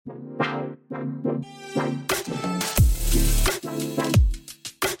What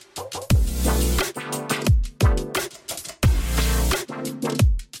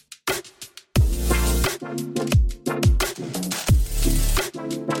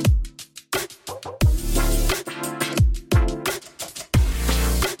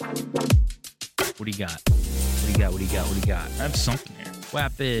do you got? What do you got? I have something here.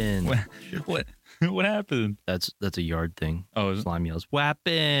 Weapon. What happened? That's a yard thing. Oh, Slime yells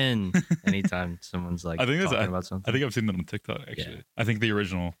weapon anytime someone's like talking about something. I think I've seen that on TikTok, actually. Yeah. I think the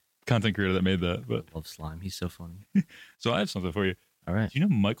original content creator that made that. But I love Slime. He's so funny. So I have something for you. All right. Do you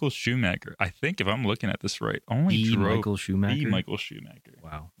know Michael Schumacher? I think if I'm looking at this right, only The drove Michael Schumacher? the Michael Schumacher.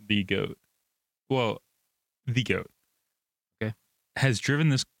 Wow. The GOAT. Well, the GOAT. Okay. Has driven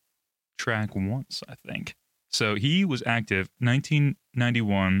this track once, I think. So he was active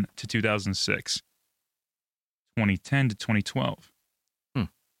 1991 to 2006, 2010 to 2012.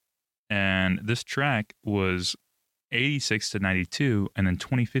 And this track was 86 to 92, and then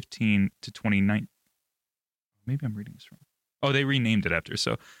 2015 to 29. Maybe I'm reading this wrong. Oh, they renamed it after.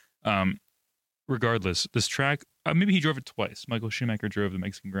 So regardless, this track, maybe he drove it twice. Michael Schumacher drove the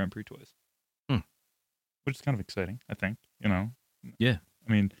Mexican Grand Prix twice. Which is kind of exciting, I think, you know? Yeah.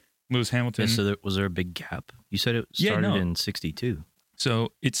 I mean, Lewis Hamilton. Yeah, so was there a big gap? You said it started in 62.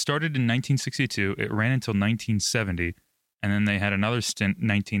 So it started in 1962. It ran until 1970. And then they had another stint,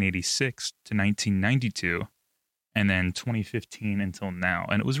 1986 to 1992. And then 2015 until now.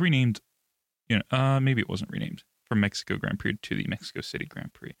 And it was renamed, maybe it wasn't renamed, from Mexico Grand Prix to the Mexico City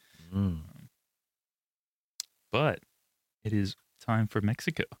Grand Prix. But it is time for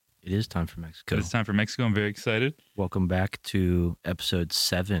Mexico. It is time for Mexico. It's time for Mexico. I'm very excited. Welcome back to episode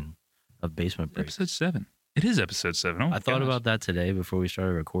 7 of Basement Break. Episode 7. It is episode 7. Oh my I thought gosh. about that today before we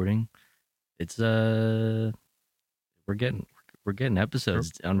started recording. It's we're getting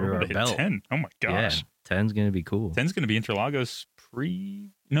episodes under our hit belt. 10. Oh my gosh. Yeah, 10's gonna be cool. 10's going to be Interlagos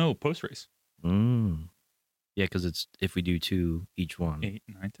post race. Yeah, because it's if we do 2 each one. 8,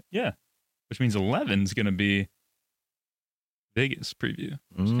 9, 10. Yeah. Which means 11's going to be Vegas preview.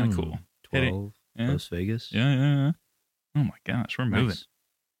 It's kind of cool. 12 Yeah. Las Vegas. Yeah. Oh my gosh, we're moving. Nice.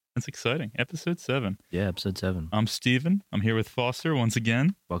 That's exciting. Episode 7. Yeah, episode 7. I'm Steven. I'm here with Foster once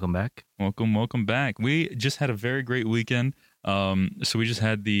again. Welcome back. Welcome back. We just had a very great weekend. So we just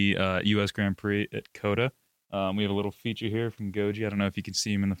had the U.S. Grand Prix at COTA. We have a little feature here from Goji. I don't know if you can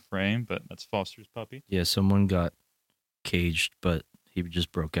see him in the frame, but that's Foster's puppy. Yeah, someone got caged, but he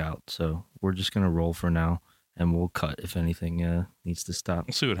just broke out. So we're just gonna roll for now, and we'll cut if anything needs to stop.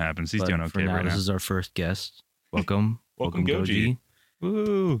 We'll see what happens. He's But doing okay for now, right now. This is our first guest. Welcome. Welcome, Goji.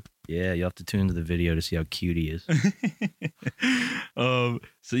 Woo! Yeah, you'll have to tune into the video to see how cute he is. So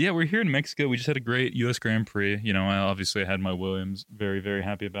yeah, we're here in Mexico. We just had a great U.S. Grand Prix. You know, I had my Williams. Very, very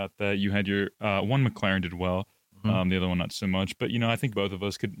happy about that. You had your one McLaren did well. The other one not so much. But I think both of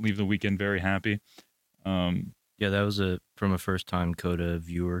us could leave the weekend very happy. Yeah, that was from a first-time COTA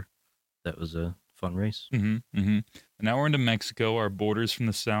viewer. That was a fun race. And now we're into Mexico. Our borders from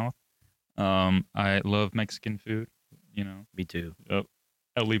the south. I love Mexican food. Me too.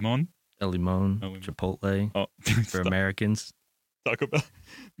 El Limon. El Limon, Chipotle for Americans. Taco Bell.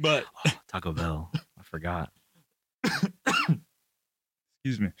 But Taco Bell. I forgot.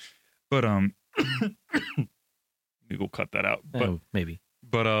 Excuse me. But maybe we'll cut that out. But maybe.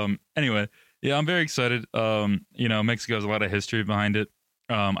 But anyway, yeah, I'm very excited. Mexico has a lot of history behind it.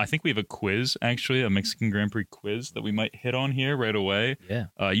 I think we have a quiz, actually, a Mexican Grand Prix quiz that we might hit on here right away. Yeah.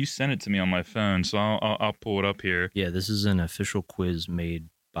 You sent it to me on my phone, so I'll pull it up here. Yeah, this is an official quiz made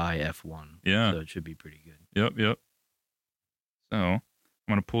by F1. Yeah. So it should be pretty good. Yep. So I'm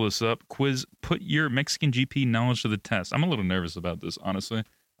going to pull this up. Quiz, put your Mexican GP knowledge to the test. I'm a little nervous about this, honestly.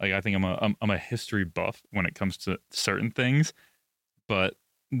 Like, I think I'm a history buff when it comes to certain things, but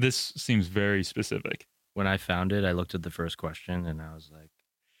this seems very specific. When I found it, I looked at the first question and I was like,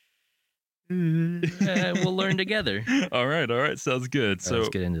 we'll learn together. All right. Sounds good. So let's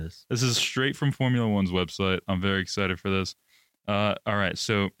get into this. This is straight from Formula One's website. I'm very excited for this. All right.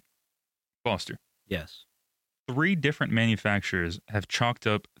 So, Foster. Yes. 3 different manufacturers have chalked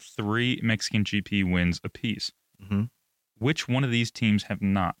up 3 Mexican GP wins apiece. Mm-hmm. Which one of these teams have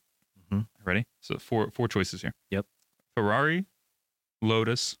not? Mm-hmm. Ready? So four choices here. Yep. Ferrari,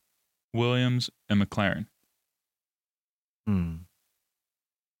 Lotus, Williams, and McLaren.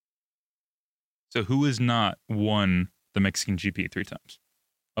 So who has not won the Mexican GP 3 times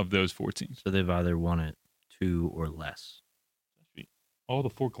of those 4 teams? So they've either won it 2 or less. All the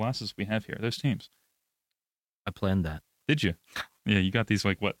 4 classes we have here, those teams. I planned that. Did you? Yeah, you got these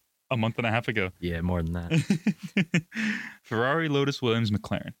a month and a half ago. Yeah, more than that. Ferrari, Lotus, Williams,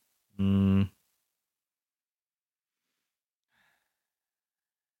 McLaren.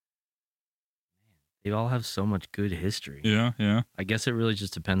 They all have so much good history. Yeah, yeah. I guess it really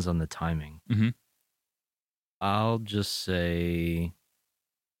just depends on the timing. Mm-hmm. I'll just say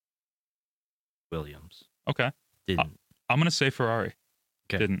Williams. Okay. Didn't. I'm going to say Ferrari.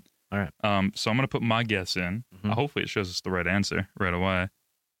 Okay. Didn't. All right. So I'm going to put my guess in. Mhm. Hopefully it shows us the right answer right away.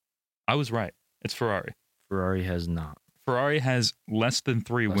 I was right. It's Ferrari. Ferrari has not. Ferrari has less than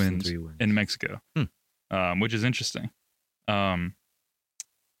three Less than wins 3 wins. in Mexico, which is interesting. How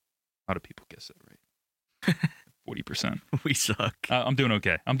do people guess that right? 40%. We suck. I'm doing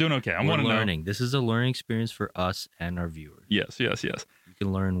okay. I'm We're learning. This is a learning experience for us and our viewers. Yes. You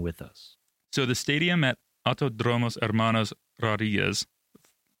can learn with us. So the stadium at Autodromos Hermanos Rodriguez,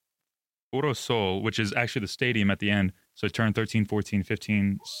 Oro Sol, which is actually the stadium at the end. So turn 13, 14,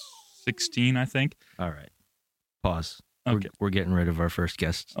 15, 16, I think. All right. Pause. Okay. We're getting rid of our first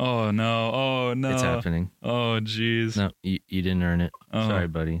guest. Oh, no. It's happening. Oh, jeez. No, you didn't earn it. Oh, Sorry,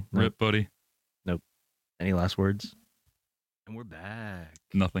 buddy. Nope. Rip, buddy. Any last words? And we're back.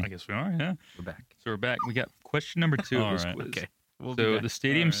 Nothing. I guess we are, yeah. We're back. So we're back. We got question number 2 of this All right. quiz. Okay. So the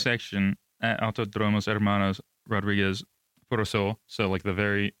stadium section at Autodromos Hermanos Rodriguez Oro Sol, so like the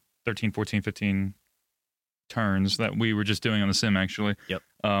very 13, 14, 15 turns that we were just doing on the sim, actually,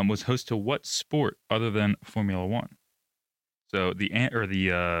 was host to what sport other than Formula One? So the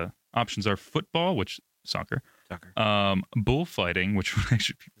options are football, which soccer, bullfighting, which would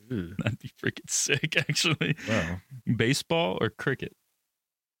actually that'd be freaking sick, actually. Wow. Baseball or cricket?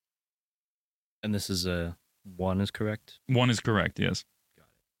 And this is one is correct. One is correct. Yes. Got it.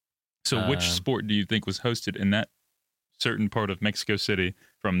 So which sport do you think was hosted in that certain part of Mexico City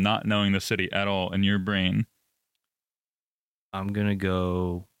from not knowing the city at all in your brain? I'm gonna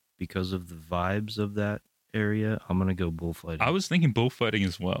go because of the vibes of that area. I'm gonna go bullfighting. I was thinking bullfighting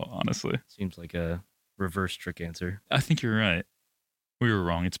as well, honestly. Seems like a reverse trick answer. I think you're right. We were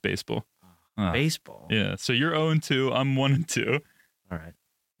wrong. It's baseball. Baseball. Yeah. So you're 0-2. I'm 1-2. All right.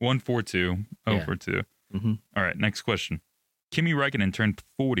 1-4-2. 0-4-2. Mm-hmm. All right. Next question. Kimi Räikkönen turned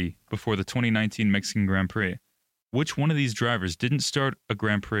 40 before the 2019 Mexican Grand Prix. Which one of these drivers didn't start a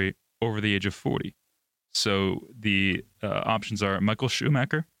Grand Prix over the age of 40? So the options are Michael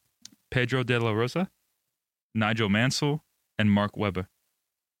Schumacher, Pedro de la Rosa, Nigel Mansell, and Mark Webber.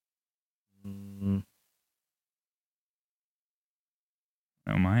 No,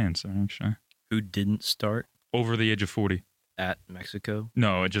 my answer, actually. Who didn't start Over the age of 40. at Mexico?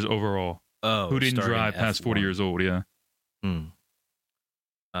 No, just overall. Oh, Who didn't starting drive past 40 F1. years old, yeah. Can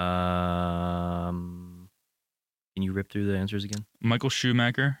you rip through the answers again? Michael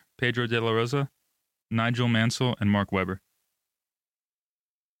Schumacher, Pedro de la Rosa, Nigel Mansell, and Mark Webber.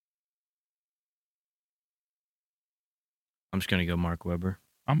 I'm just gonna go Mark Webber.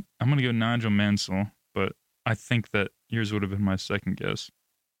 I'm going to go Nigel Mansell, but I think that yours would have been my second guess.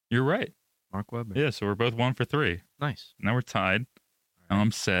 You're right. Mark Webber. Yeah, so we're both 1 for 3. Nice. Now we're tied. Now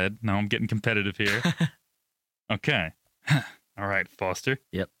I'm sad. Now I'm getting competitive here. Okay. All right, Foster.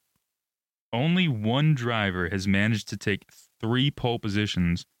 Yep. Only one driver has managed to take 3 pole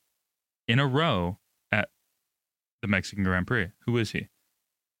positions in a row at the Mexican Grand Prix. Who is he?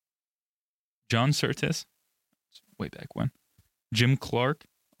 John Surtees, way back when. Jim Clark,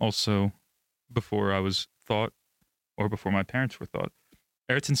 also before I was thought, or before my parents were thought.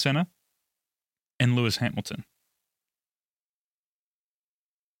 Ayrton Senna, and Lewis Hamilton.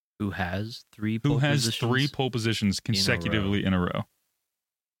 Who has 3 Who pole has positions? 3 pole positions consecutively in a row?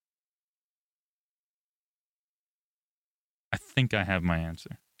 I think I have my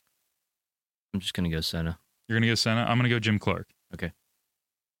answer. I'm just gonna go Senna. You're going to go Senna? I'm going to go Jim Clark. Okay.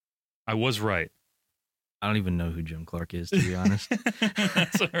 I was right. I don't even know who Jim Clark is, to be honest.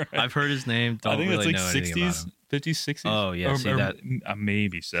 That's all right. I've heard his name. Don't I think really it's know like anything about 60s, him. 50s, 60s. Oh, yeah, see that-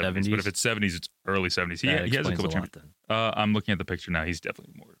 maybe 70s, but if it's 70s, it's early 70s. He has a explains couple lot champions. then. I'm looking at the picture now. He's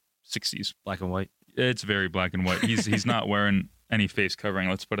definitely more 60s. Black and white. It's very black and white. He's not wearing any face covering.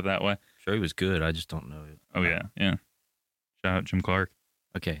 Let's put it that way. Sure, he was good. I just don't know it. Oh yeah. Shout out Jim Clark.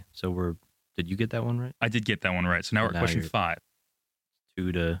 Okay, so did you get that one right? I did get that one right. So now we're at Now question you're- 5.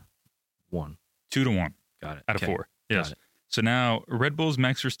 2-1. 2-1 Got it. out of Okay. 4. Yes. Got it. So now Red Bull's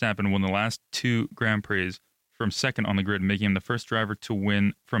Max Verstappen won the last 2 Grand Prix from second on the grid, making him the first driver to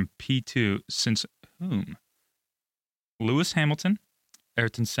win from P2 since whom? Lewis Hamilton,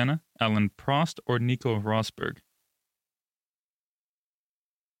 Ayrton Senna, Alain Prost, or Nico Rosberg?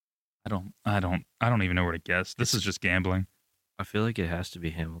 I don't even know where to guess. This is just gambling. I feel like it has to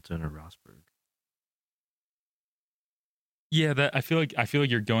be Hamilton or Rosberg. Yeah, I feel like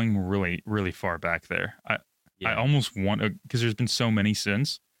you're going really, really far back there. I almost want to, because there's been so many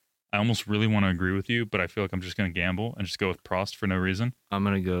since. I almost really want to agree with you, but I feel like I'm just going to gamble and just go with Prost for no reason. I'm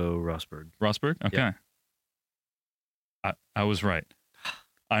gonna go Rosberg. Rosberg? Okay. Yep. I was right.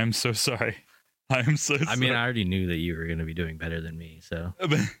 I am so sorry. I am so sorry. I mean, I already knew that you were gonna be doing better than me, so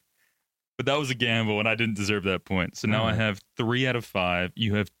But that was a gamble, and I didn't deserve that point. So now I have 3 out of 5.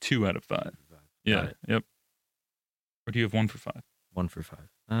 You have 2 out of 5. Yeah. Yep. Or do you have 1 for 5? 1 for 5.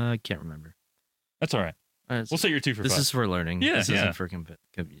 I can't remember. That's all right. We'll say you're 2 for 5. This is for learning. Yeah, this isn't for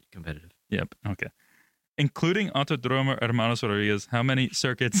competitive. Yep. Okay. Including Autodromo Hermanos Rodriguez, how many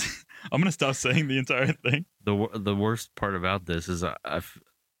circuits? I'm going to stop saying the entire thing. The worst part about this is I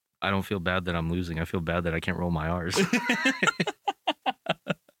don't feel bad that I'm losing. I feel bad that I can't roll my R's.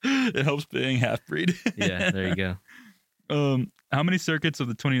 It helps being half-breed. Yeah, there you go. How many circuits of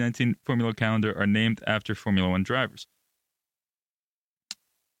the 2019 Formula calendar are named after Formula One drivers?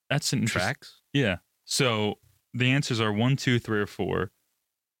 That's an Tracks? Yeah. So the answers are 1, 2, 3, or 4.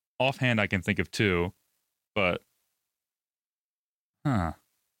 Offhand, I can think of 2, but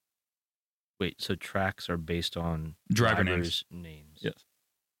Wait, so tracks are based on driver names? Yes.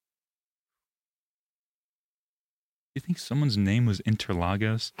 You think someone's name was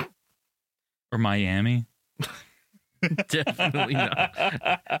Interlagos or Miami? Definitely not.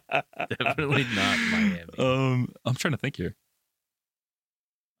 Definitely not Miami. I'm trying to think here.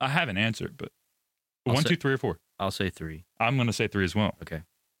 I have an answer, but I'll 1, say- 2, 3, or 4. I'll say 3. I'm going to say 3 as well. Okay,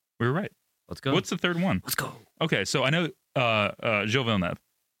 We were right. let's go. What's the third one? Let's go. Okay, so I know Gilles Villeneuve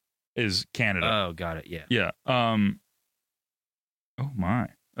is Canada. Oh, got it. Yeah. Yeah. Oh my.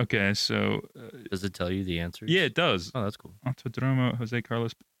 Okay, so Does it tell you the answers? yeah, it does. Oh, that's cool. Autodromo, Jose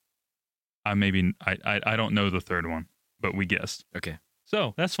Carlos. I don't know the third one, but we guessed. Okay.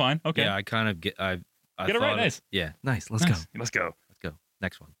 So that's fine. Okay. Yeah, I kind of get. I Get it right. thought Nice. Yeah, nice. Let's go. Let's go. Let's go.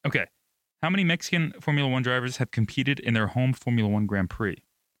 Next one. Okay. How many Mexican Formula One drivers have competed in their home Formula One Grand Prix?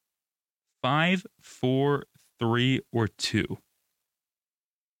 5, 4, 3, or 2?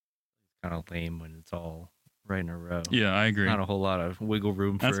 Kind of lame when it's all right in a row. Yeah, I agree. Not a whole lot of wiggle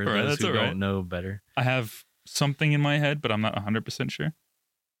room for That's all right, those that's who all right. don't know better. I have something in my head, but I'm not 100% sure.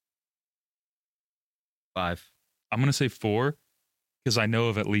 5. I'm going to say 4 because I know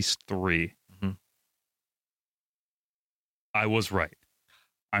of at least 3. Mhm. I was right.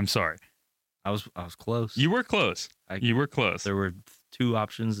 I'm sorry. I was close. You were close. You were close. There were 2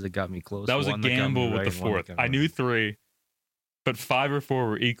 options that got me close. That was a One that got me gamble with right the and one that 4th. got me I knew wrong. 3, but 5 or 4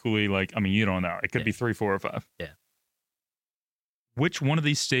 were equally like, I mean, you don't know. It could Yeah. be 3, 4, or 5. Yeah. Which one of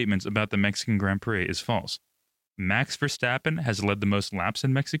these statements about the Mexican Grand Prix is false? Max Verstappen has led the most laps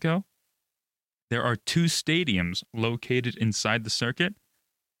in Mexico. There are 2 stadiums located inside the circuit.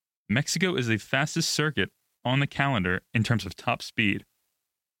 Mexico is the fastest circuit on the calendar in terms of top speed.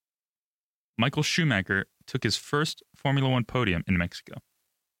 Michael Schumacher took his first Formula One podium in Mexico.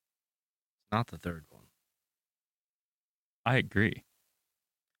 Not the third one. I agree.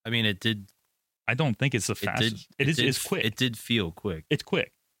 I mean, it did. I don't think it's the fastest. It's quick. It did feel quick, It's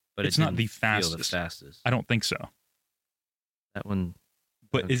quick. but it's it not didn't the feel the fastest. fastest. I don't think so. That one.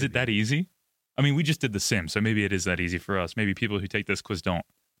 But Okay. is it that easy? I mean, we just did the sim, so maybe it is that easy for us. Maybe people who take this quiz don't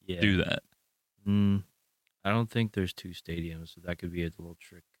Yeah. do that. I don't think there's 2 stadiums, so that could be a little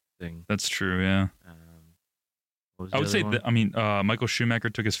trick thing. That's true, yeah. What was I the would other say one? that, I mean, Michael Schumacher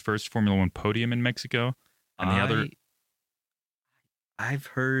took his first Formula One podium in Mexico. And the other, I've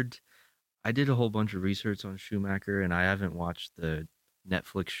heard. I did a whole bunch of research on Schumacher, and I haven't watched the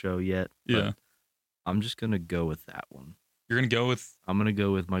Netflix show yet. But Yeah. I'm just gonna go with that one. you're going to go with, I'm gonna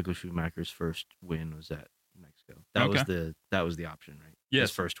go with Michael Schumacher's first win was at Mexico. That was the option, right? Yes.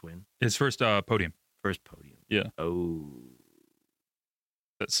 His first win, his first podium. first podium. Yeah. Oh.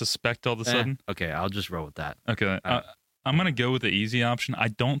 That suspect all of a sudden. Okay, I'll just roll with that. Okay. I'm going to go with the easy option. I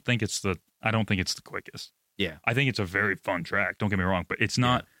don't think it's the quickest. Yeah. I think it's a very fun track. Don't get me wrong, but it's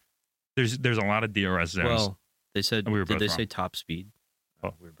not. There's a lot of DRS zones. Well, they said. We were Did both they wrong. say top speed?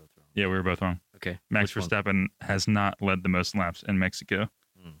 Oh. We were both wrong. Yeah, we were both wrong. Okay. Max which one? Verstappen has not led the most laps in Mexico.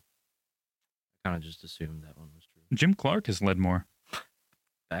 I kind of just assumed that one was true. Jim Clark has led more,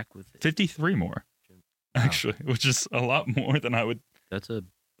 Back with it. 53 more, Wow. actually, which is a lot more than I would. That's a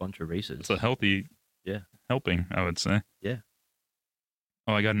bunch of races. It's a healthy, helping, I would say. Yeah.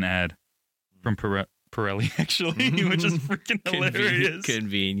 Oh, I got an ad from Pirelli, actually, which is freaking hilarious.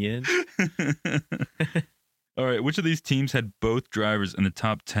 Convenient. All right, which of these teams had both drivers in the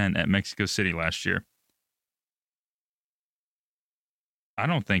top 10 at Mexico City last year? I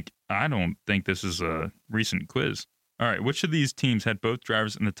don't think this is a recent quiz. All right, which of these teams had both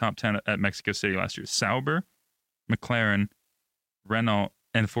drivers in the top 10 at Mexico City last year? Sauber, McLaren, Renault,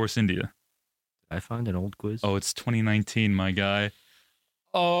 and Force India. Did I find an old quiz? Oh, it's 2019, my guy.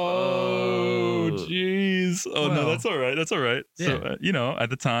 Oh, jeez. Oh, no, Well, that's all right. That's all right. So, at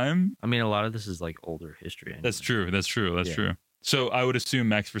the time, I mean, a lot of this is like older history. Anyway. that's true. That's true. That's Yeah. true. So I would assume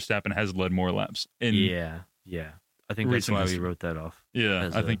Max Verstappen has led more laps in Yeah. I think that's recent why history. we wrote that off. Yeah,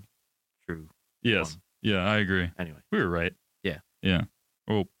 as I a think true. yes. one. Yeah, I agree. Anyway, We were right. Yeah. Yeah.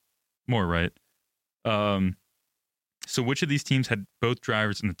 Well, more right. So which of these teams had both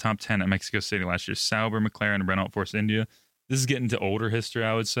drivers in the top 10 at Mexico City last year? Sauber, McLaren, Renault, Force India. This is getting to older history,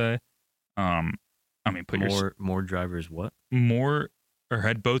 I would say. Put more drivers. What? more or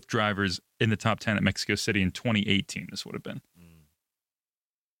had both drivers in the top 10 at Mexico City in 2018. This would have been.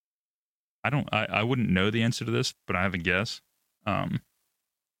 I wouldn't know the answer to this, but I have a guess.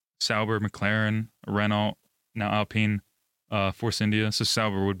 Sauber, McLaren, Renault, now Alpine, Force India. So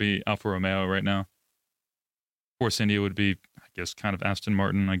Sauber would be Alfa Romeo right now. Force India would be, I guess, kind of Aston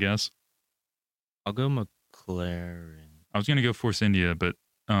Martin, I guess. I'll go McLaren. I was going to go Force India, but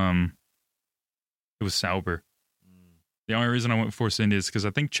it was Sauber. The only reason I went Force India is because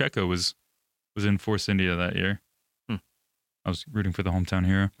I think Checo was in Force India that year. I was rooting for the hometown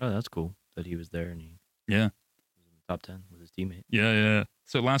hero. Oh, that's cool that he was there and he was in the top 10 with his teammate. Yeah.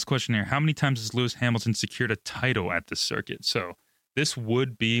 So last question here. How many times has Lewis Hamilton secured a title at this circuit? So this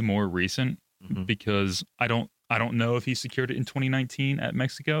would be more recent because I don't know if he secured it in 2019 at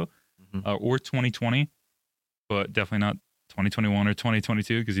Mexico or 2020, but definitely not 2021 or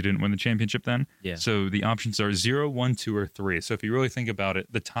 2022 because he didn't win the championship then. Yeah. So the options are 0, 1, 2, or 3. So if you really think about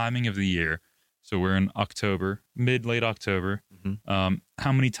it, the timing of the year, so we're in October, late October.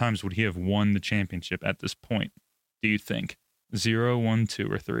 How many times would he have won the championship at this point, do you think? 0, 1,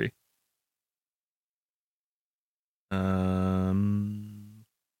 2, or 3? I'll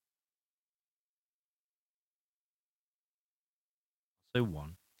say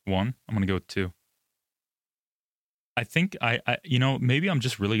 1. 1? I'm going to go with 2. I think I maybe I'm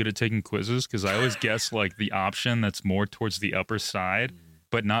just really good at taking quizzes because I always guess like the option that's more towards the upper side,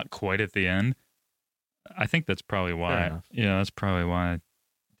 but not quite at the end. I think that's probably why. Yeah, that's probably why I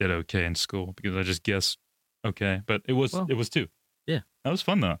did okay in school because I just guessed okay, but it was 2. Yeah, that was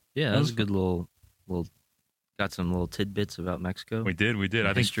fun though. Yeah, that was a good little. Got some little tidbits about Mexico. We did.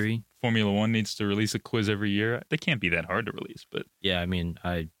 I history. think Formula One needs to release a quiz every year. They can't be that hard to release, but yeah, I mean,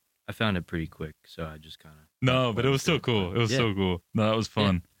 I found it pretty quick, so I just kind of but it was still cool. It was so cool. No, that was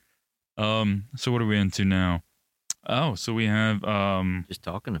fun. Yeah. So what are we into now? Oh, so we have just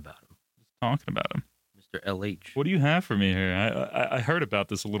talking about him. Mr. LH. What do you have for me here? I heard about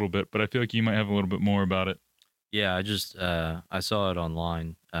this a little bit, but I feel like you might have a little bit more about it. Yeah, I just I saw it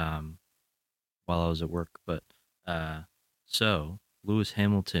online while I was at work, but so Lewis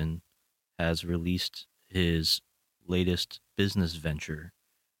Hamilton has released his latest business venture.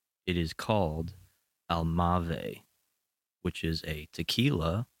 It is called Almave, which is a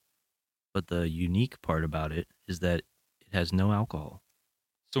tequila, but the unique part about it is that it has no alcohol.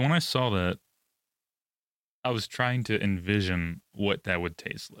 So when I saw that, I was trying to envision what that would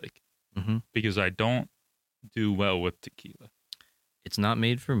taste like because I don't do well with tequila. It's not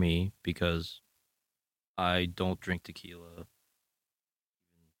made for me because I don't drink tequila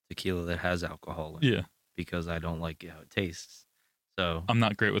that has alcohol in it because I don't like how it tastes. So I'm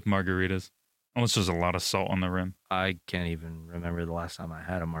not great with margaritas unless there's a lot of salt on the rim. I can't even remember the last time I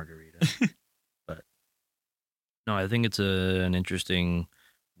had a margarita. But no, I think it's an interesting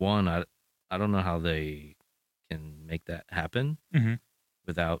one. I don't know how they can make that happen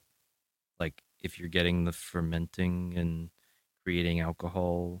without, like, if you're getting the fermenting and creating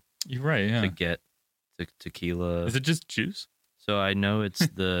alcohol. You're right, yeah. To get tequila. Is it just juice? So I know it's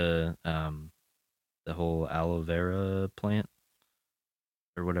the whole aloe vera plant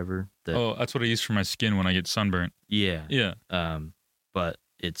or whatever. That's what I use for my skin when I get sunburnt. Yeah. Yeah. But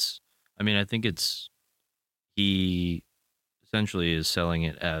I think he essentially is selling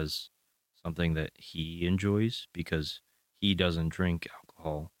it as something that he enjoys because he doesn't drink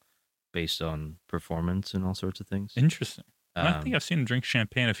alcohol based on performance and all sorts of things. Interesting. I think I've seen him drink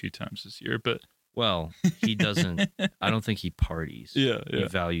champagne a few times this year, but well, he doesn't. I don't think he parties. Yeah. He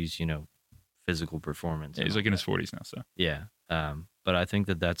values, physical performance. Yeah, he's like in his 40s now, so yeah. But I think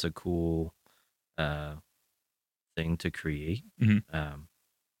that that's a cool thing to create. I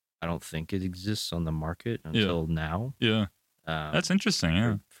don't think it exists on the market until now. Yeah, that's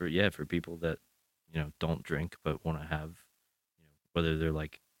interesting. Yeah, for people that don't drink but want to have, whether they're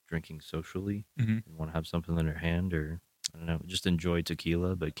like drinking socially and want to have something in their hand, or I don't know, just enjoy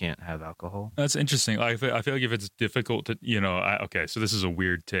tequila but can't have alcohol. That's interesting. I feel like if it's difficult to, okay, so this is a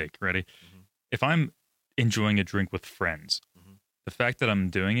weird take. Ready? If I'm enjoying a drink with friends, the fact that I'm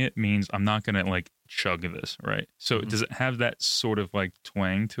doing it means I'm not gonna like chug this, right? So Mhm. does it have that sort of like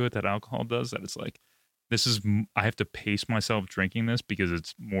twang to it that alcohol does? That it's like, I have to pace myself drinking this because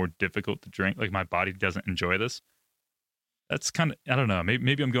it's more difficult to drink. Like my body doesn't enjoy this. That's kind of, I don't know.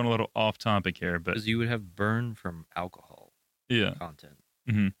 Maybe I'm going a little off topic here, but Because you would have burn from alcohol yeah. content.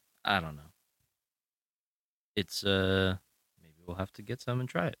 Hmm. I don't know. It's maybe we'll have to get some and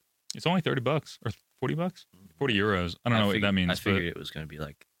try it. It's only $30 or $40, Mhm. €40. I don't know what that means, I figured but it was going to be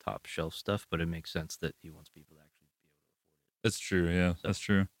like top shelf stuff, but it makes sense that he wants people to actually be able to afford that's true. Yeah, it. So, that's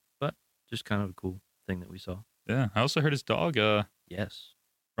true. but just kind of a cool thing that we saw. Yeah. I also heard his dog, Yes.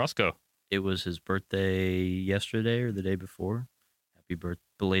 Roscoe. It was his birthday yesterday or the day before. Happy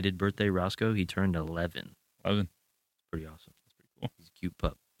belated birthday, Roscoe. He turned 11. Ivan. It's pretty awesome. That's pretty cool. He's a cute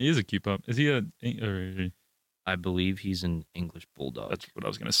pup. He is a cute pup. Is he or is he? I believe he's an English bulldog. That's what I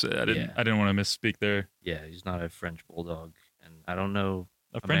was gonna say. I didn't. Yeah. I didn't want to misspeak there. Yeah, he's not a French bulldog, and I don't know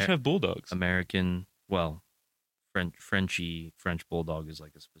French have bulldogs. American. Well, French bulldog is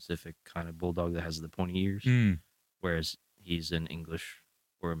like a specific kind of bulldog that has the pointy ears, whereas he's an English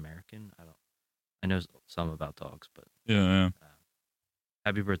or American. I know some about dogs, but Yeah.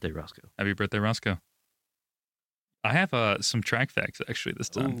 happy birthday, Roscoe. Happy birthday, Roscoe. I have some track facts actually this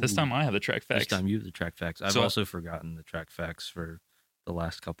time. This time Ooh. I have the track facts. This time you have the track facts. I've So- also forgotten the track facts for the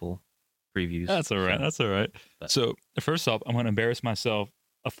last couple previews. That's all right. so- That's all right. But- So first off, I'm going to embarrass myself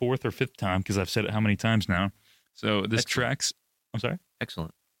a fourth or fifth time because I've said it how many times now. So this Excellent. track's. I'm sorry.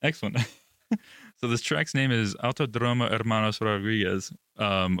 Excellent. Excellent. So this track's name is Autodromo Hermanos Rodriguez,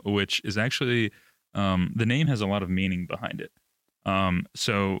 which is actually the name has a lot of meaning behind it.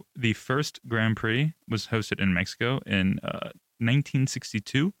 So the first Grand Prix was hosted in Mexico in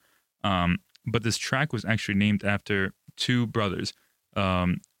 1962, but this track was actually named after two brothers,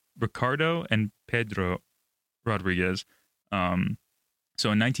 Ricardo and Pedro Rodriguez. So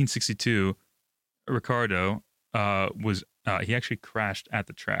in 1962, Ricardo he actually crashed at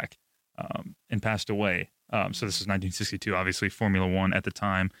the track and passed away. So this is 1962, obviously Formula One at the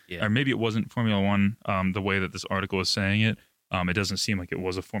time, Yeah. or maybe it wasn't Formula One the way that this article is saying it. It doesn't seem like it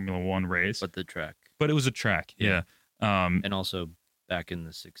was a Formula One race, But the track. but it was a track. Yeah. And also back in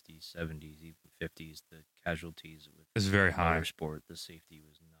the 60s, 70s, even 50s, the casualties with It's very high. motorsport, the safety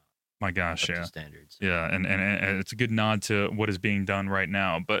was not My gosh, up yeah. to standards. Yeah, and it's a good nod to what is being done right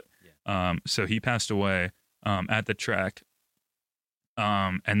now. But so he passed away at the track,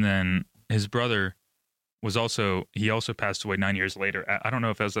 and then his brother was also passed away 9 years later. I don't know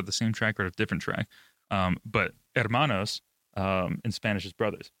if that was at the same track or a different track, but hermanos in Spanish is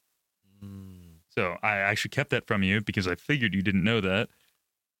brothers. So I actually kept that from you because I figured you didn't know that.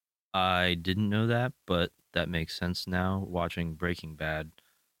 I didn't know that, but that makes sense now. Watching Breaking Bad,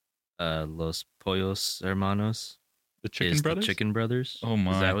 Los Pollos Hermanos The Chicken is Brothers. the Chicken Brothers. Oh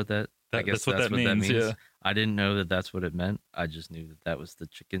my! Is that what that? I guess that's what that means. Yeah. I didn't know that that's what it meant. I just knew that that was the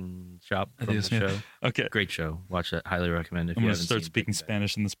chicken shop from the show. Okay. Great show. Watch that. Highly recommend if I'm you going to haven't start seen speaking Breaking Bad.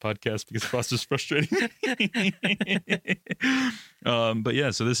 Spanish in this podcast because Frost is frustrating. But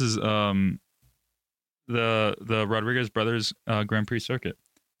yeah, so this is the Rodriguez brothers Grand Prix circuit.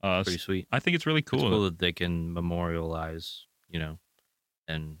 Pretty sweet. I think it's really It's cool. cool that they can memorialize,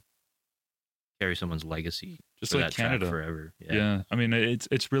 and carry someone's legacy Just for like that track Canada. forever. Yeah. I mean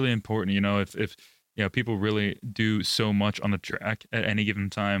it's really important, if people really do so much on the track at any given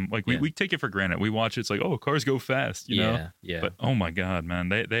time. Like we take it for granted. We watch it, it's like, oh, cars go fast, know. Yeah. But oh my God, man,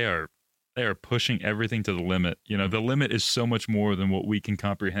 they are pushing everything to the limit. The limit is so much more than what we can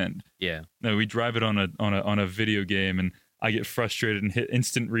comprehend. Yeah. No, we drive it on a video game, and I get frustrated and hit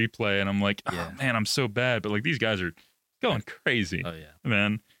instant replay, and I'm like, oh man, I'm so bad. But like these guys are going crazy. Oh yeah.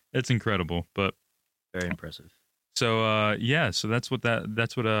 Man, it's incredible. But Very impressive. so so that's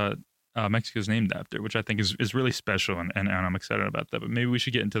what Mexico's named after, which I think is really special, and I'm excited about that. But maybe we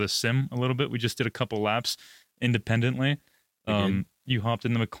should get into the sim a little bit. We just did a couple laps independently. You hopped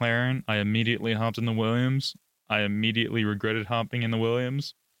in the McLaren. I immediately hopped in the Williams. I immediately regretted hopping in the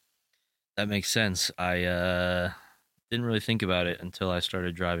Williams. That makes sense. I didn't really think about it until I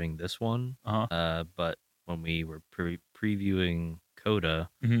started driving this one. But when we were previewing Coda,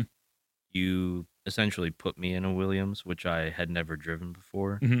 Mhm. you essentially put me in a Williams, which I had never driven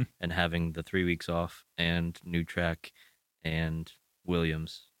before. Mhm. And having the 3 weeks off and new track and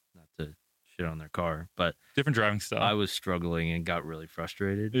Williams, not to shit on their car, but Different driving style. I was struggling and got really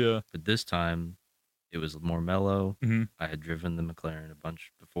frustrated. Yeah. But this time, it was more mellow. Mhm. I had driven the McLaren a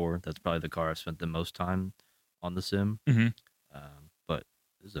bunch before. That's probably the car I've spent the most time on the sim. Mhm. But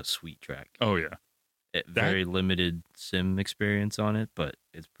this is a sweet track. Oh yeah. Very limited sim experience on it, but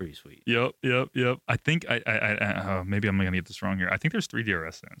it's pretty sweet. Yep. I think I maybe I'm gonna get this wrong here. I think there's 3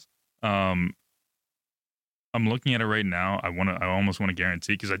 DRS zones. I'm looking at it right now. I almost want to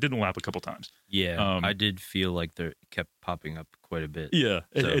guarantee because I did the lap a couple times. Yeah, I did feel like they kept popping up quite a bit. Yeah,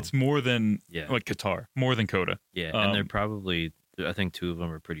 So, it's more than yeah, like Qatar, more than Coda. yeah, and they're probably, I think two of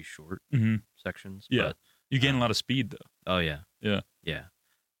them are pretty short sections. Yeah, But you gain a lot of speed though. oh yeah, Yeah. yeah.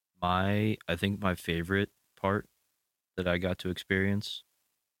 I think my favorite part that I got to experience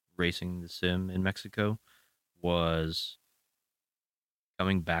racing the sim in Mexico was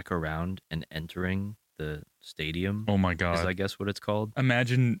coming back around and entering the stadium. Oh my Is god. I guess what it's called.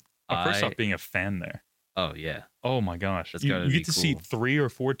 Imagine first I off being a fan there. oh yeah, Oh my gosh. that's You, gotta you be get to see cool. 3 or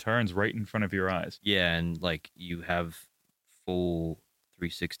 4 turns right in front of your eyes. Yeah, and like you have full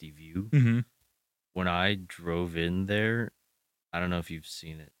 360 view. Mm-hmm. When I drove in there, I don't know if you've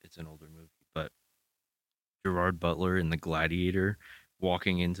seen it. It's an older movie, but Gerard Butler in The Gladiator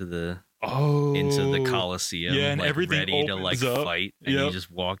walking into the Oh. Coliseum, Yeah, and like everything ready to like opens up. fight, and you Yep.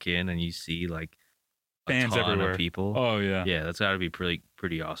 just walk in and you see like a Fans ton everywhere. of people. Oh yeah. Yeah, that's got to be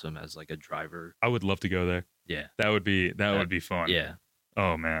pretty awesome as like a driver. I would love to go there. Yeah, That would be fun. yeah.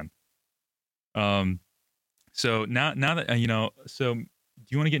 Oh man. So now that so do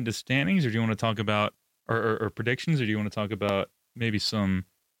you want to get into standings, or do you want to talk about or predictions, or do you want to talk about maybe some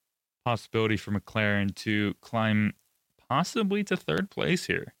possibility for McLaren to climb possibly to third place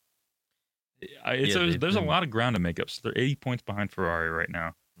here? There's a lot of ground to make up. So they're 80 points behind Ferrari right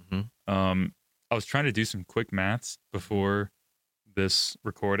now. Mm-hmm. I was trying to do some quick maths before this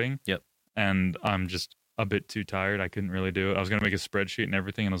recording. Yep. And I'm just a bit too tired. I couldn't really do it. I was going to make a spreadsheet and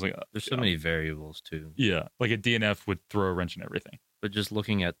everything, and I was like, There's so many variables too. yeah, like a DNF would throw a wrench in everything. But just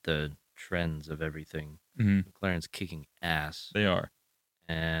looking at the trends of everything, McLaren's kicking ass. They are.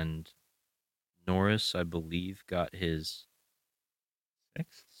 And Norris, I believe, got his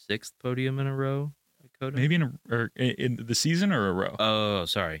sixth podium in a row at Coda. Maybe in the season or a row. Oh,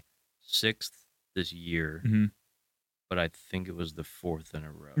 sorry, sixth this year. Mm-hmm. But I think it was the fourth in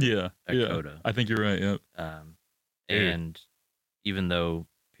a row. Yeah, at Coda. I think you're right. Yep. And even though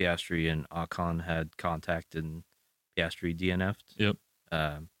Piastri and Ocon had contact and Piastri DNF'd, yep.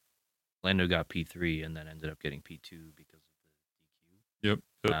 Lando got P3 and then ended up getting P2 because of the DQ.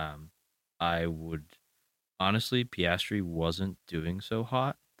 Yep. I would honestly, Piastri wasn't doing so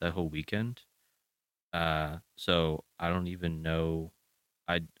hot that whole weekend. So I don't even know.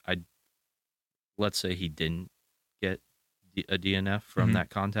 I let's say he didn't get a DNF from that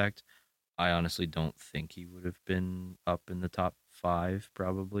contact. I honestly don't think he would have been up in the top 5.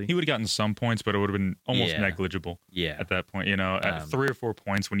 Probably he would have gotten some points, but it would have been almost negligible. Yeah, at that point, at 3 or 4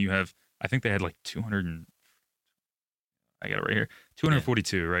 points when you have, I think they had like 200. I got it right here,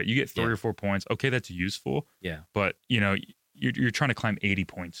 242. Right, you get 3 or 4 points. Okay, that's useful. Yeah, but you're trying to climb 80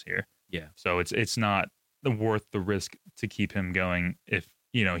 points here. Yeah, so it's not worth the risk to keep him going if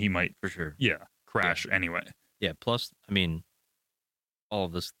he might for sure. Yeah, crash anyway. Yeah. Plus, I mean, all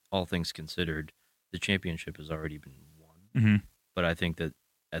things considered, the championship has already been won. Mm-hmm. But I think that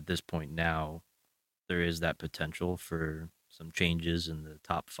at this point now, there is that potential for some changes in the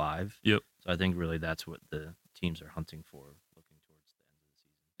top 5. Yep. So I think really that's what the teams are hunting for, looking towards the end of the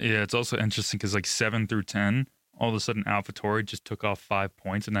season. Yeah, it's also interesting because like 7 through 10, all of a sudden AlphaTauri just took off 5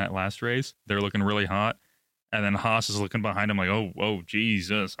 points in that last race. They're looking really hot. And then Haas is looking behind him like, oh,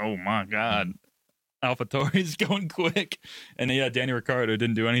 Jesus, oh my God. AlphaTauri is going quick. And yeah, Danny Ricciardo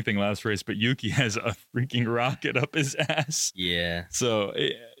didn't do anything last race, but Yuki has a freaking rocket up his ass. Yeah. So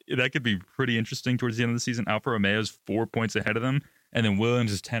that could be pretty interesting towards the end of the season. Alfa Romeo's 4 points ahead of them, and then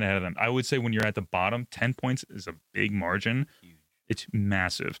Williams is 10 ahead of them. I would say when you're at the bottom, 10 points is a big margin. Huge. It's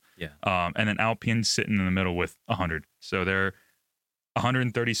massive. Yeah. And then Alpine's sitting in the middle with 100. So they're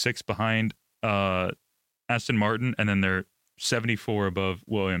 136 behind Aston Martin, and then they're 74 above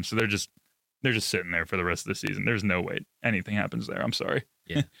Williams. So they're just sitting there for the rest of the season. There's no way anything happens there. I'm sorry.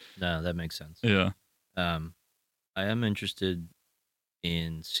 Yeah. No, that makes sense. Yeah. I am interested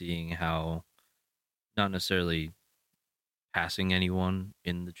in seeing how, not necessarily passing anyone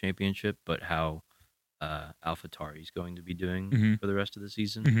in the championship, but how AlphaTauri is going to be doing for the rest of the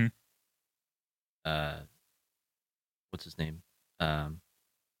season. What's his name? Liam.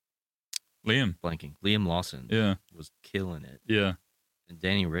 Blanking. Liam Lawson. Yeah. Was killing it. Yeah. And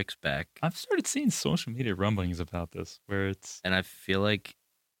Danny Rick's back. I've started seeing social media rumblings about this where it's... And I feel like...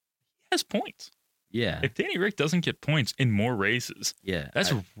 He has points. Yeah. If Danny Rick doesn't get points in more races,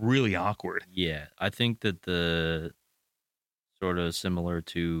 that's really awkward. Yeah. I think that the sort of similar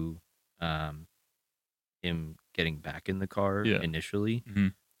to him getting back in the car initially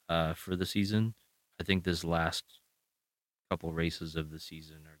for the season, I think this last couple races of the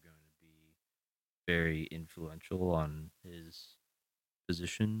season are going to be very influential on his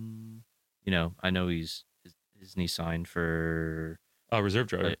position. I know his Isn't he signed for Reserve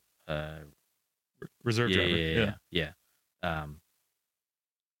driver. like, uh Reserve driver. yeah.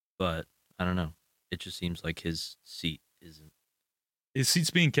 But I don't know. It just seems like his seat isn't. His seat's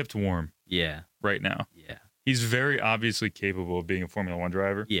being kept warm Yeah, right now. yeah, He's very obviously capable of being a Formula One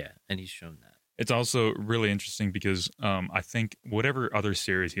driver. yeah, and he's shown that. It's also really interesting because I think whatever other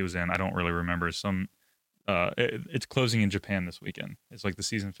series he was in, I don't really remember. It's closing in Japan this weekend. It's like the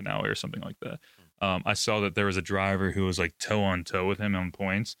season finale or something like that. I saw that there was a driver who was like toe on toe with him on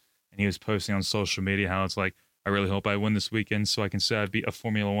points, and he was posting on social media how it's like, I really hope I win this weekend so I can say I'd be a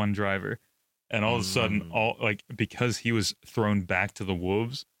Formula One driver. And all of a sudden, because he was thrown back to the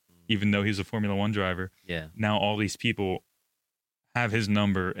wolves, even though he's a Formula One driver, Yeah, now all these people have his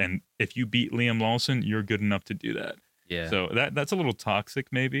number, and if you beat Liam Lawson, you're good enough to do that. yeah. So that's a little toxic,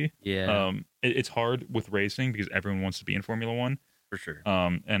 maybe. Yeah, It's hard with racing because everyone wants to be in Formula One. for sure.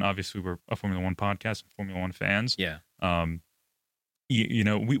 And obviously we're a Formula One podcast, Formula One fans. Yeah,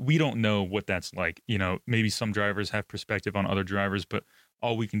 We don't know what that's like. Maybe some drivers have perspective on other drivers, but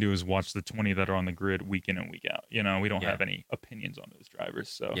all we can do is watch the 20 that are on the grid week in and week out. We don't have any opinions on those drivers.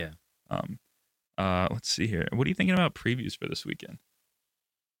 So yeah. let's see here. What are you thinking about previews for this weekend?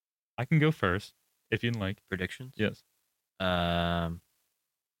 I can go first if you'd like. Predictions? Yes. Did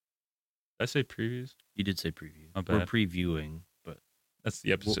I say previews? You did say preview. My We're bad. previewing, but That's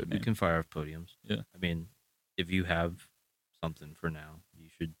the episode we name. can fire off podiums. Yeah. I mean, if you have something for now, you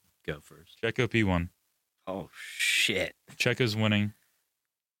should go first. Checo P1. Oh shit, Checo's winning.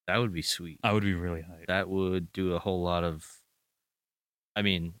 that would be sweet. I would be really hyped. That would do a whole lot of. I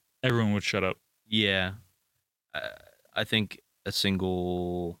mean, Everyone would shut up. yeah. I think a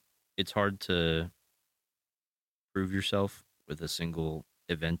single. It's hard to prove yourself with a single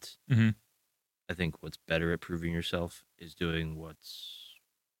event. Mhm. I think what's better at proving yourself is doing what's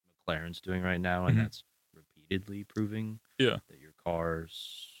McLaren's doing right now, and Mhm. that's repeatedly proving Yeah. that your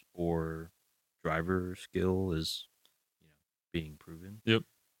car's or driver skill is, being proven. Yep.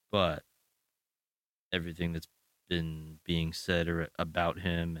 But everything that's been being said about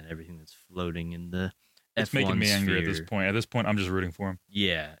him and everything that's floating in the It's F1 making me angry at this sphere- point. At this point, I'm just rooting for him.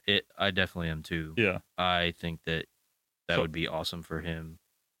 Yeah, I definitely am too. Yeah. I think that So- would be awesome for him.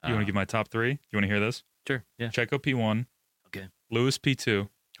 You want to give my top three? You want to hear this? Sure. Yeah. Checo P1. Okay. Lewis P2.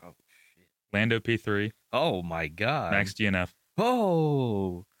 Oh shit. Lando P3. Oh my god. Max DNF.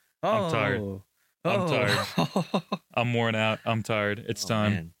 Oh. I'm tired. Oh. I'm tired. I'm worn out. I'm tired. It's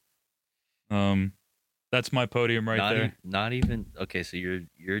time. That's my podium right not there. Not even okay. So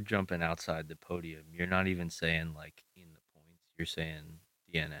you're jumping outside the podium. You're not even saying like in the points. You're saying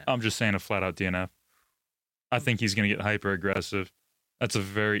DNF. I'm just saying a flat out DNF. I think he's going to get hyper aggressive. That's a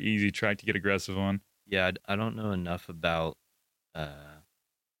very easy track to get aggressive on. Yeah, I don't know enough about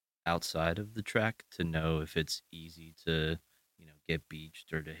outside of the track to know if it's easy to get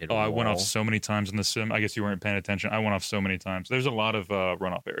beached or to hit. I went off so many times in the sim. I guess you weren't paying attention. I went off so many times. There's a lot of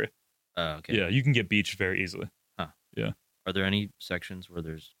runoff area. Okay. Yeah, you can get beached very easily. Huh. Yeah. Are there any sections where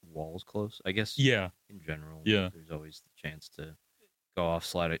there's walls close? I guess. Yeah. In general. Yeah. There's always the chance to go off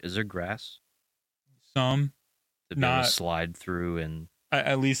slide. Is there grass? Some. To be able to slide through and.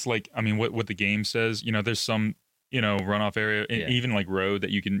 At least what the game says. There's some runoff area, even like road that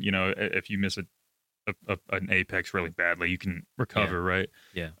you can if you miss an apex really badly, you can recover, right?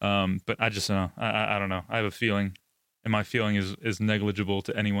 Yeah. But I just know. I don't know. I have a feeling. And my feeling is negligible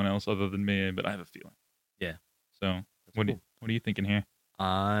to anyone else other than me, but I have a feeling. Yeah. So what are you thinking here?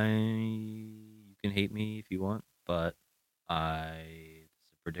 You can hate me if you want, but it's a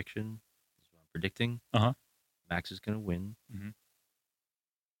prediction. This is what I'm predicting. Max is gonna win. Mm-hmm.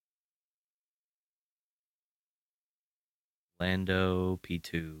 Lando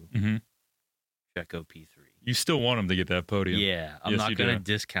P2. Mm-hmm. Checo P3. You still want him to get that podium. Yeah, I'm not going to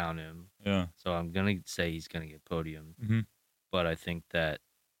discount him. Yeah. So I'm going to say he's going to get podium. Mm-hmm. But I think that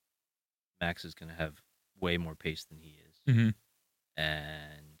Max is going to have way more pace than he is. Mm-hmm.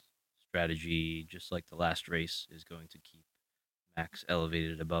 And strategy, just like the last race, is going to keep Max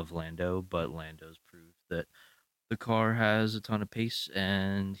elevated above Lando. But Lando's proved that the car has a ton of pace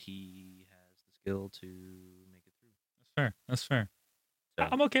and he has the skill to make it through. That's fair. So,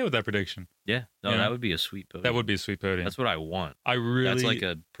 I'm okay with that prediction. Yeah. No, that would be a sweet podium. That would be a sweet podium. That's what I want. That's like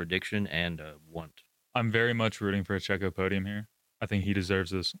a prediction and a want. I'm very much rooting for a Checo podium here. I think he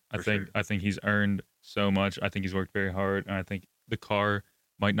deserves this. I think he's earned so much. I think he's worked very hard, and I think the car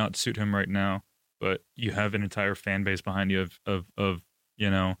might not suit him right now, but you have an entire fan base behind you of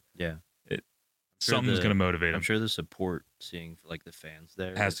Yeah. Something's going to motivate him. I'm sure the support seeing like the fans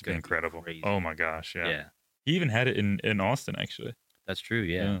there has to be incredible. Oh my gosh, yeah. He even had it in Austin actually. That's true.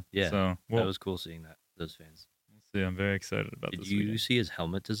 Yeah. So that was cool seeing those fans. So yeah, I'm very excited about Did this you weekend. see his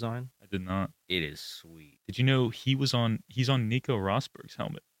helmet design? I did not. It is sweet. Did you know he's on Nico Rosberg's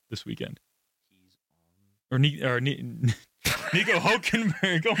helmet this weekend? He's Or Nico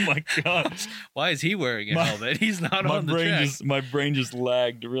Hulkenberg. Oh my god. Why is he wearing a helmet? He's not on the track. My brain just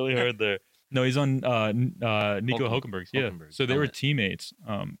lagged really hard there. No, he's on Nico Hulkenberg's. Yeah. So they were teammates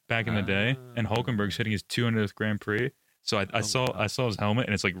back in the day, and Hulkenberg's hitting his 200th Grand Prix. So I saw his helmet,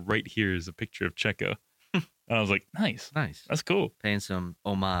 and it's like right here is a picture of Checo, and I was like, nice, that's cool. Paying some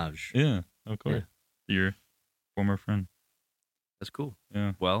homage. Yeah, of course. Yeah. Your former friend. That's cool.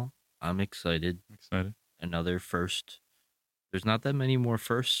 Yeah. Well, I'm excited. Another first. There's not that many more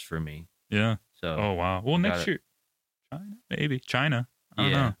firsts for me. Yeah. So. Oh wow. Well, next year, China. I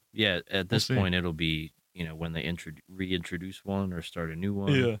don't know. Yeah. At this point, it'll be when they reintroduce one or start a new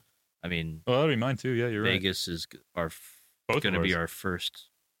one. Yeah. I mean. Well, that'll be mine too. Yeah, you're right. Vegas is going to be our first.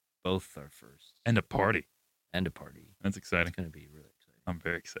 Both our first. And a party. That's exciting. It's going to be really exciting. I'm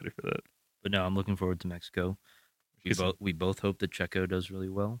very excited for that. But no, I'm looking forward to Mexico. We both hope that Checo does really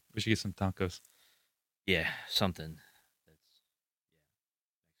well. We should get some tacos. Yeah, something.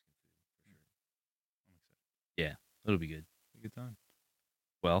 Yeah, it'll be good. A good time.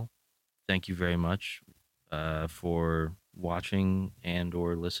 Well, thank you very much for watching and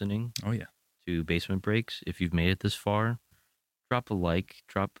or listening. Oh yeah. To Basement Breaks. If you've made it this far, drop a like,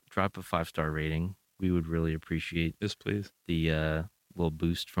 drop a 5-star rating. We would really appreciate this, please. The little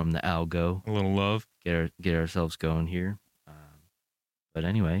boost from the algo. A little love. Get ourselves going here. But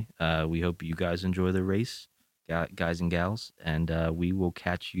anyway, we hope you guys enjoy the race, guys and gals, and we will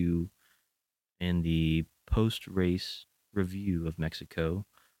catch you in the post-race review of Mexico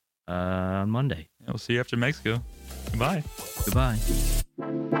on Monday. Yeah, we'll see you after Mexico. Goodbye. Goodbye.